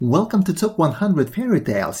Welcome to Top 100 Fairy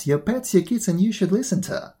Tales your pets, your kids, and you should listen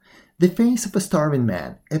to. The Face of a Starving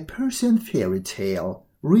Man, a Persian fairy tale,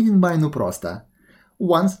 written by Nuprosta.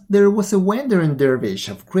 Once there was a wandering dervish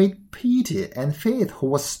of great piety and faith who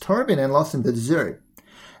was starving and lost in the desert.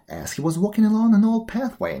 As he was walking along an old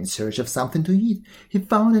pathway in search of something to eat, he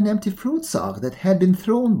found an empty fruit sack that had been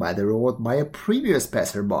thrown by the road by a previous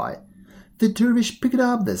passerby. The dervish picked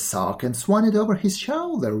up the sack and swung it over his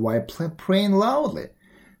shoulder while praying loudly.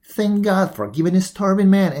 "Thank God for giving a starving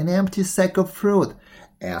man an empty sack of fruit,"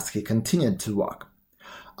 as he continued to walk.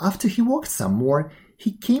 After he walked some more,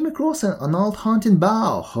 he came across an old hunting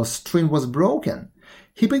bow whose string was broken.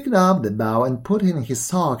 He picked up the bow and put it in his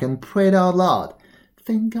sack and prayed out loud,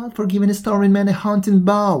 "Thank God for giving a starving man a hunting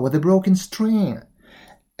bow with a broken string."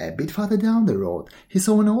 A bit farther down the road, he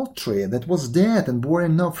saw an old tree that was dead and bore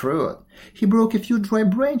no fruit. He broke a few dry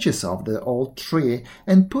branches off the old tree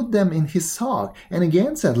and put them in his sack, and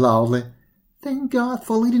again said loudly, "Thank God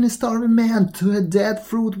for leading a starving man to a dead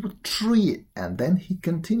fruit tree," and then he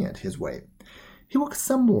continued his way. He walked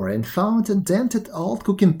some more and found a dented old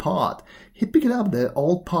cooking pot. He picked up the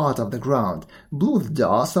old pot off the ground, blew the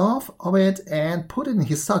dust off of it, and put it in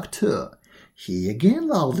his sack too. He again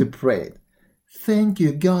loudly prayed, "Thank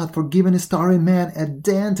you, God, for giving a starving man a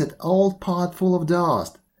dented old pot full of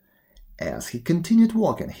dust." As he continued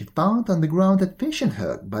walking, he found on the ground a fishing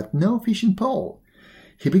hook, but no fishing pole.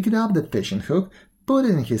 He picked up the fishing hook, put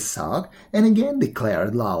it in his sack, and again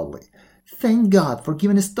declared loudly, "Thank God for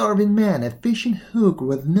giving a starving man a fishing hook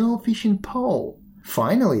with no fishing pole."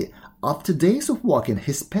 Finally, after days of walking,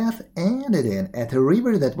 his path ended in at a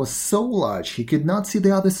river that was so large he could not see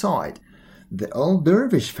the other side. The old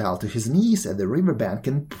dervish fell to his knees at the riverbank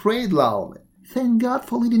and prayed loudly, "Thank God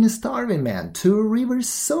for leading a starving man to a river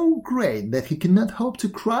so great that he could not hope to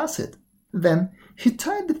cross it." Then he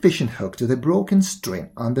tied the fishing hook to the broken string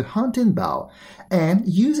on the hunting bow, and,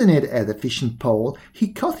 using it as a fishing pole,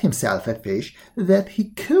 he caught himself a fish that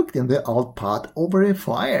he cooked in the old pot over a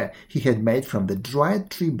fire he had made from the dried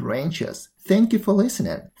tree branches. Thank you for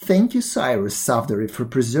listening. Thank you, Cyrus Safdari, for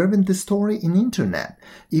preserving the story in internet.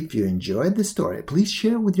 If you enjoyed the story, please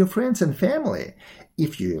share with your friends and family.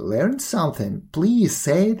 If you learned something, please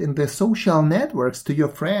say it in the social networks to your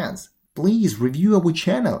friends. Please review our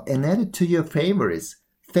channel and add it to your favorites.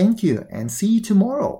 Thank you and see you tomorrow.